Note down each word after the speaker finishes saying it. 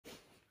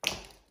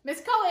Miss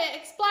Collier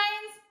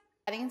explains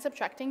adding and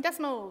subtracting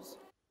decimals.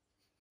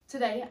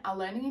 Today, our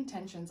learning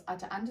intentions are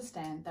to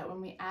understand that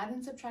when we add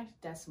and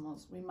subtract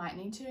decimals, we might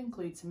need to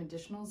include some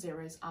additional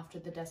zeros after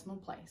the decimal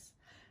place,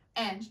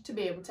 and to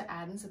be able to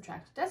add and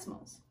subtract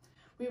decimals.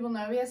 We will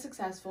know we are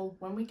successful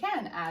when we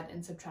can add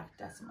and subtract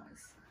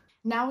decimals.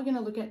 Now we're going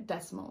to look at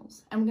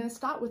decimals, and we're going to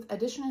start with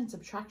addition and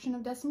subtraction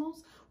of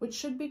decimals, which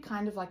should be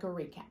kind of like a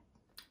recap.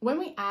 When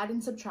we add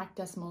and subtract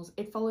decimals,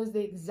 it follows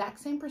the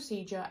exact same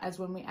procedure as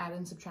when we add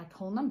and subtract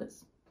whole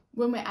numbers.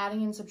 When we're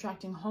adding and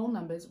subtracting whole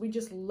numbers, we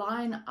just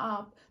line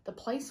up the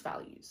place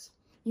values.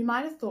 You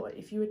might have thought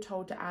if you were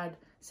told to add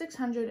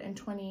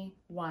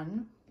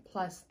 621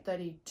 plus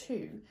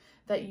 32,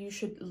 that you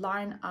should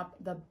line up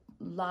the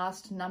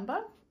last number.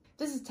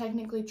 This is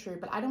technically true,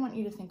 but I don't want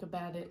you to think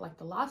about it like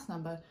the last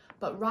number,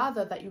 but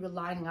rather that you were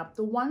lining up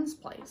the ones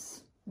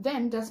place.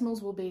 Then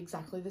decimals will be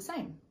exactly the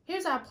same.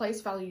 Here's our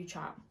place value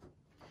chart.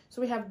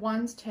 So we have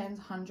ones, tens,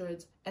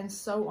 hundreds, and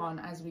so on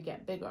as we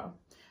get bigger.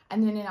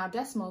 And then in our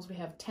decimals, we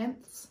have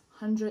tenths,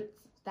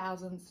 hundredths,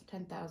 thousands,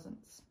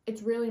 10,000s.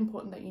 It's really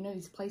important that you know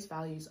these place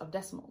values of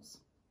decimals.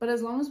 But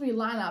as long as we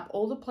line up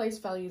all the place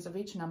values of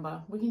each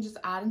number, we can just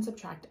add and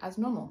subtract as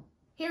normal.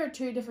 Here are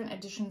two different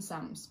addition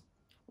sums.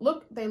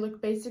 Look, they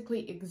look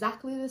basically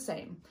exactly the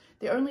same.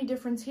 The only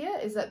difference here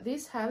is that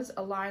this has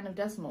a line of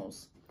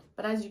decimals.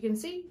 But as you can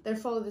see, they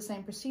follow the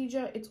same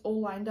procedure. It's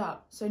all lined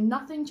up. So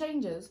nothing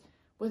changes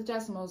with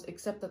decimals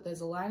except that there's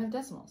a line of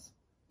decimals.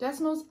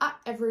 Decimals are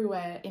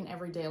everywhere in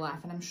everyday life,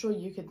 and I'm sure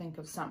you could think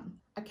of some.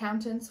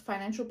 Accountants,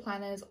 financial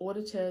planners,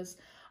 auditors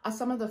are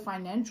some of the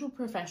financial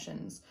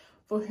professions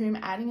for whom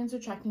adding and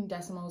subtracting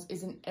decimals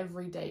is an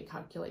everyday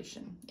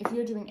calculation. If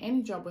you're doing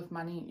any job with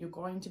money, you're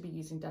going to be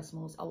using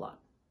decimals a lot.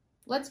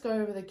 Let's go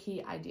over the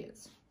key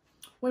ideas.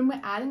 When we're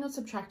adding or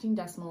subtracting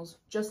decimals,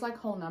 just like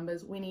whole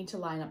numbers, we need to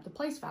line up the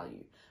place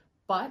value.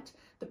 But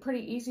the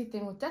pretty easy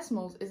thing with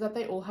decimals is that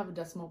they all have a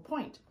decimal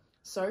point.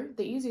 So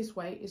the easiest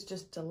way is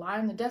just to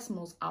line the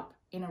decimals up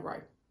in a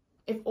row.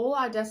 If all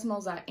our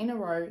decimals are in a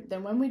row,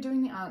 then when we're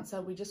doing the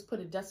answer, we just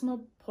put a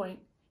decimal point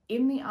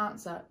in the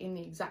answer in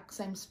the exact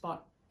same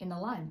spot in a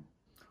line.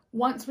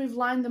 Once we've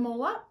lined them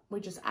all up, we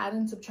just add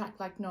and subtract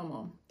like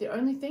normal. The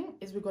only thing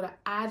is we've got to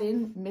add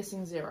in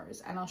missing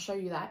zeros, and I'll show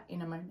you that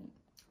in a moment.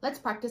 Let's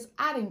practice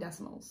adding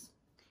decimals.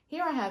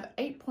 Here I have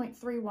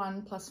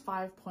 8.31 plus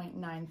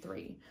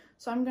 5.93.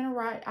 So I'm going to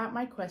write out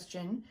my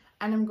question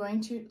and I'm going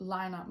to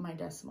line up my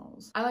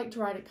decimals. I like to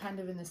write it kind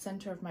of in the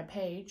center of my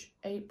page,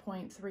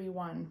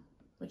 8.31,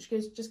 which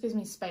just gives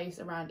me space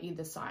around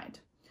either side.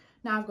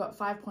 Now I've got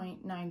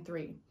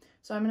 5.93.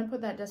 So I'm going to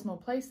put that decimal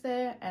place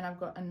there, and I've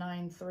got a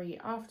 9.3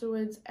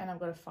 afterwards, and I've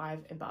got a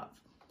 5 above.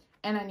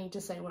 And I need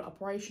to say what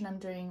operation I'm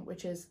doing,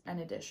 which is an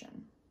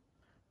addition.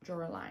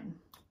 Draw a line.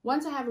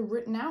 Once I have it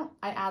written out,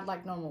 I add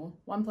like normal.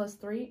 1 plus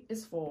 3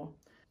 is 4.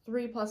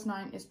 3 plus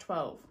 9 is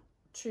 12.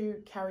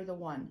 2, carry the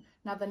 1.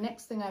 Now the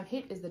next thing I've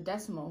hit is the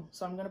decimal,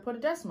 so I'm going to put a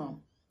decimal.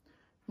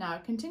 Now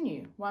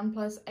continue. 1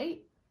 plus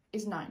 8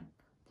 is 9.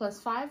 Plus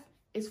 5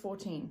 is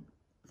 14.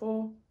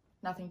 4,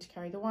 nothing to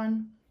carry the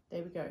 1.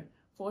 There we go.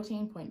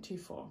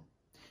 14.24.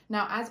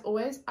 Now, as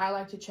always, I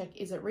like to check,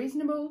 is it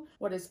reasonable?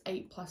 What is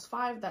 8 plus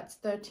 5? That's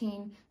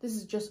 13. This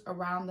is just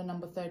around the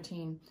number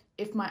 13.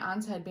 If my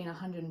answer had been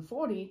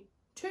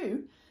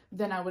 142,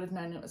 then I would have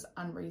known it was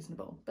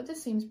unreasonable. But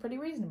this seems pretty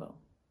reasonable.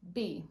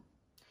 B.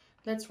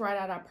 Let's write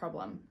out our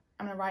problem.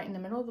 I'm going to write in the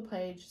middle of the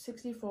page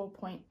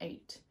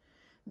 64.8.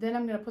 Then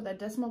I'm going to put that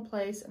decimal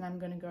place, and I'm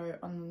going to go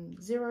on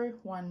 0,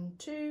 1,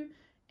 2,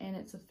 and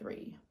it's a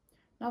 3.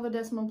 Another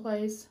decimal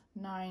place,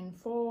 9,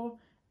 4,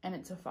 and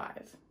it's a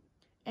 5.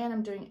 And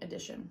I'm doing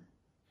addition.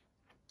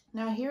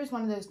 Now here is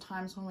one of those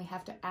times when we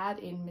have to add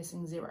in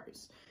missing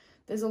zeros.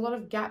 There's a lot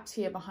of gaps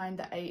here behind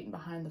the 8 and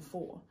behind the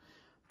 4.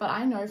 But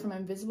I know from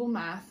invisible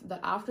math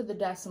that after the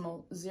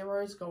decimal,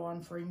 zeros go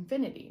on for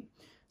infinity.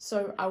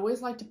 So I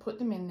always like to put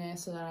them in there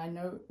so that I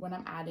know when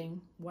I'm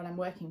adding what I'm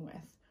working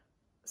with.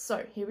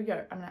 So here we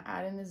go. I'm going to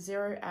add in this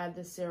 0, add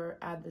this 0,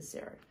 add this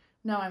 0.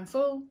 Now I'm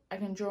full. I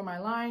can draw my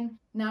line.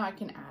 Now I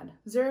can add.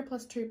 0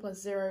 plus 2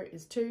 plus 0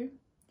 is 2.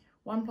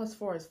 1 plus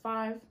 4 is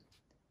 5.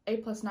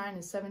 8 plus 9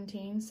 is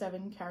 17.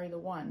 7, carry the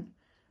 1.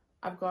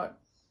 I've got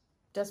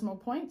decimal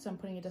points. I'm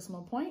putting a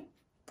decimal point.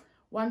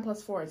 1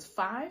 plus 4 is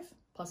 5.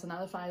 Plus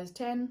another 5 is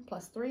 10.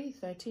 Plus 3,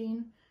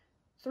 13.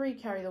 3,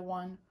 carry the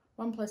 1.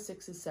 1 plus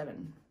 6 is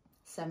 7.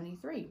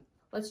 73.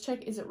 Let's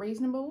check, is it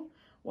reasonable?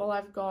 Well,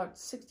 I've got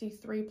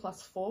 63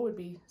 plus 4 would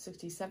be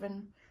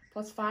 67.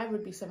 Plus 5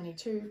 would be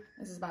 72.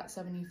 This is about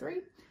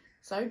 73.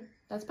 So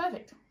that's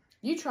perfect.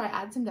 You try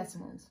add some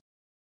decimals.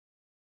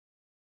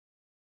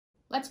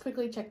 Let's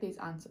quickly check these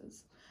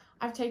answers.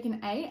 I've taken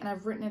A and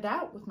I've written it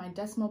out with my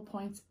decimal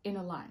points in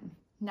a line.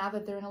 Now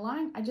that they're in a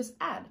line, I just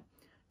add.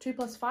 2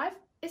 plus 5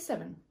 is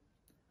 7.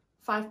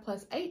 5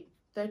 plus 8,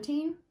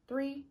 13.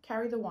 3,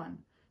 carry the 1.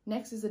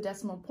 Next is the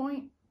decimal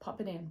point, pop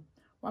it in.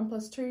 1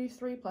 plus 2,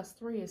 3 plus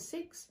 3 is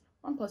 6.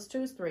 1 plus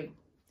 2 is 3.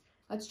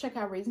 Let's check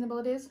how reasonable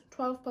it is.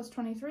 12 plus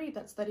 23,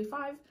 that's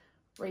 35.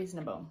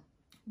 Reasonable.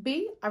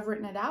 B, I've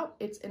written it out.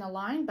 It's in a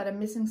line, but I'm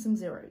missing some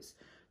zeros.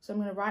 So I'm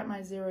going to write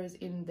my zeros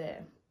in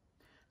there.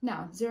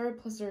 Now, 0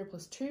 plus 0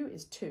 plus 2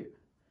 is 2.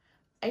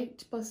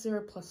 8 plus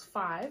 0 plus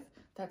 5,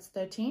 that's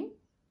 13.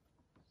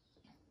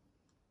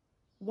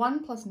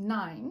 1 plus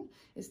 9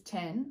 is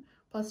 10,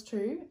 plus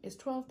 2 is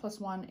 12, plus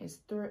 1 is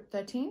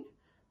 13.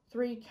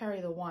 3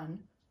 carry the 1.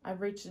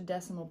 I've reached a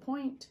decimal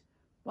point.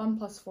 1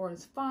 plus 4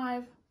 is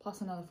 5,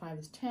 plus another 5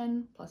 is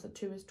 10, plus a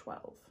 2 is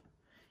 12.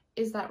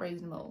 Is that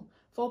reasonable?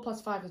 4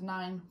 plus 5 is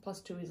 9,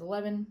 plus 2 is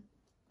 11.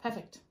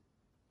 Perfect.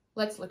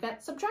 Let's look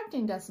at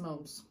subtracting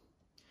decimals.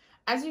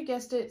 As you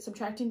guessed it,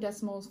 subtracting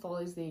decimals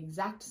follows the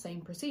exact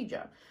same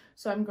procedure.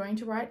 So I'm going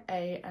to write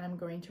A and I'm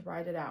going to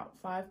write it out,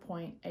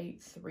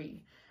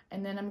 5.83.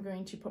 And then I'm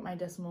going to put my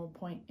decimal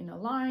point in a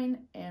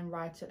line and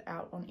write it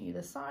out on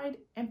either side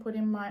and put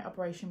in my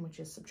operation, which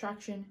is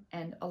subtraction,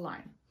 and a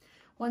line.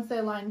 Once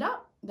they're lined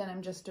up, then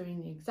I'm just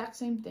doing the exact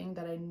same thing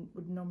that I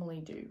would normally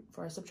do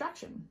for a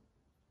subtraction.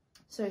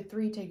 So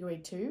 3 take away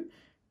 2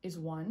 is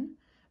 1,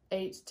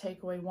 8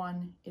 take away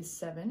 1 is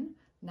 7.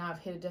 Now I've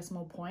hit a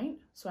decimal point,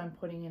 so I'm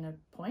putting in a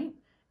point,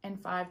 and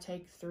 5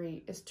 take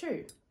 3 is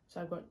 2.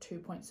 So I've got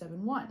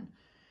 2.71.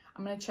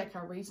 I'm going to check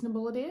how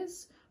reasonable it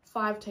is.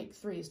 5 take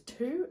 3 is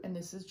 2, and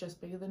this is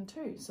just bigger than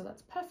 2, so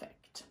that's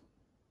perfect.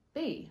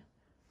 B,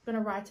 I'm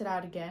going to write it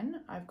out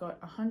again. I've got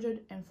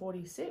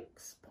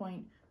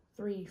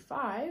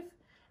 146.35,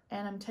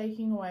 and I'm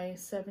taking away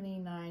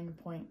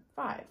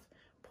 79.5.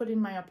 Put in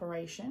my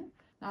operation.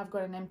 Now I've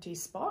got an empty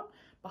spot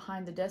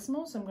behind the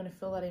decimal, so I'm going to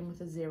fill that in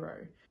with a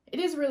 0. It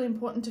is really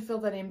important to fill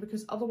that in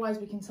because otherwise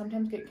we can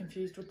sometimes get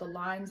confused with the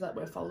lines that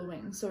we're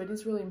following, so it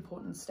is a really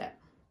important step.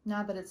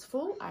 Now that it's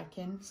full, I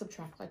can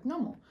subtract like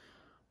normal.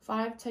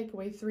 5 take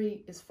away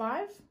 3 is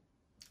 5.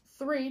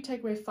 3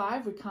 take away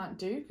 5 we can't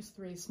do because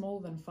 3 is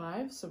smaller than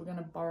 5, so we're going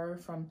to borrow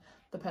from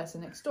the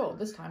person next door.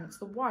 This time it's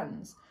the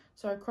 1s.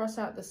 So I cross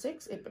out the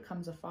 6, it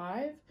becomes a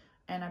 5,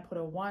 and I put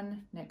a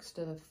 1 next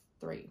to the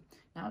 3.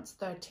 Now it's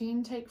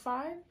 13 take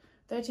 5.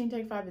 13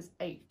 take 5 is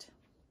 8.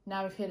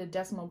 Now we've hit a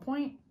decimal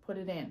point, put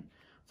it in.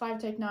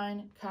 5 take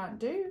 9, can't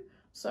do,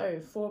 so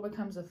 4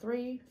 becomes a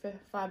 3,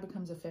 5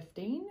 becomes a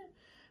 15.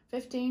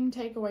 15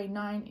 take away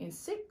 9 is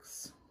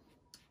 6.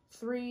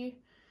 3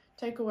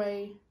 take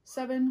away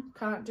 7,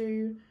 can't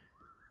do,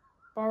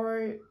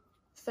 borrow.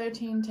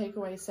 13 take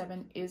away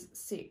 7 is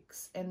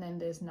 6, and then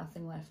there's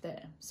nothing left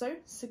there. So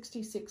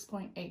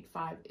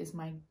 66.85 is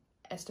my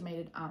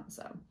estimated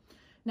answer.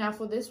 Now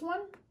for this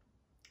one,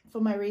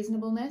 for my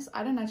reasonableness,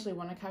 I don't actually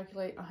want to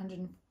calculate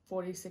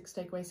 146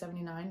 take away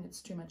 79,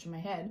 it's too much in my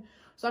head.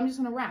 So I'm just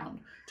going to round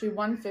to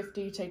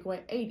 150 take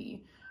away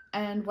 80,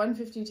 and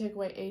 150 take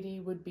away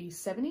 80 would be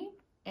 70,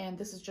 and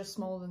this is just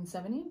smaller than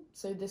 70,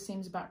 so this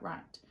seems about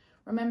right.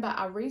 Remember,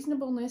 our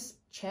reasonableness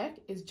check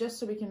is just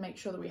so we can make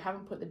sure that we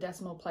haven't put the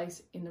decimal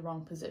place in the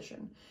wrong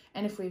position.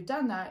 And if we've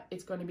done that,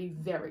 it's going to be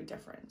very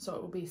different. So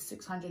it will be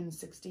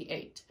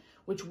 668,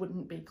 which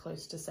wouldn't be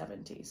close to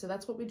 70. So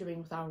that's what we're doing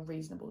with our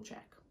reasonable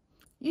check.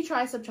 You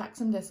try subtract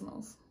some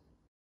decimals.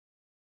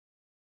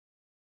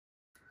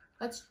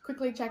 Let's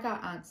quickly check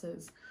our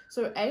answers.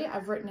 So A,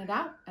 I've written it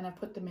out and I've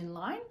put them in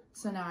line.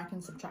 So now I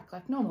can subtract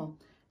like normal.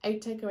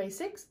 8 take away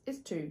 6 is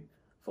 2.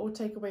 4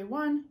 take away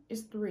 1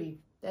 is 3.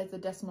 There's the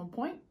decimal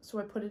point, so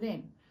I put it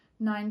in.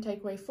 9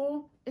 take away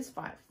 4 is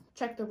 5.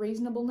 Check the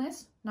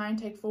reasonableness. 9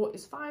 take 4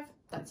 is 5.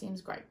 That seems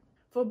great.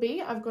 For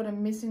B, I've got a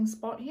missing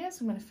spot here,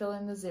 so I'm going to fill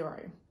in the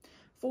 0.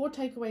 4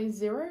 take away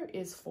 0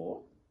 is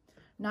 4.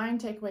 9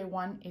 take away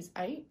 1 is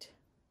 8.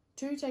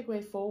 2 take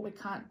away 4 we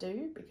can't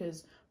do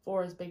because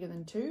 4 is bigger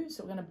than 2,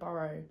 so we're going to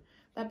borrow.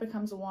 That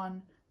becomes a 1.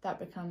 That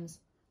becomes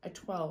a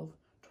 12.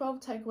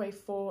 12 take away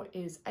 4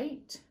 is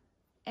 8.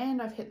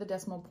 And I've hit the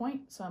decimal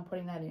point, so I'm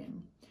putting that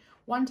in.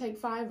 1 take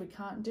 5 we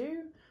can't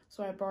do,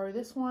 so I borrow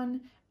this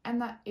one,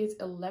 and that is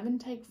 11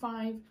 take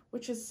 5,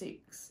 which is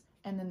 6,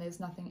 and then there's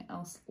nothing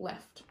else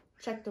left.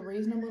 Check the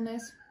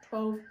reasonableness.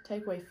 12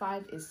 take away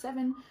 5 is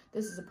 7.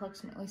 This is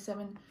approximately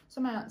 7,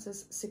 so my answer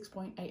is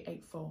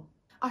 6.884.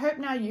 I hope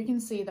now you can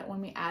see that when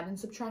we add and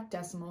subtract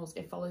decimals,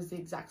 it follows the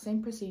exact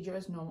same procedure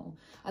as normal,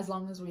 as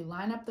long as we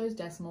line up those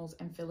decimals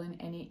and fill in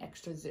any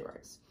extra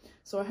zeros.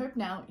 So I hope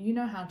now you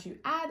know how to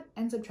add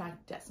and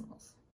subtract decimals.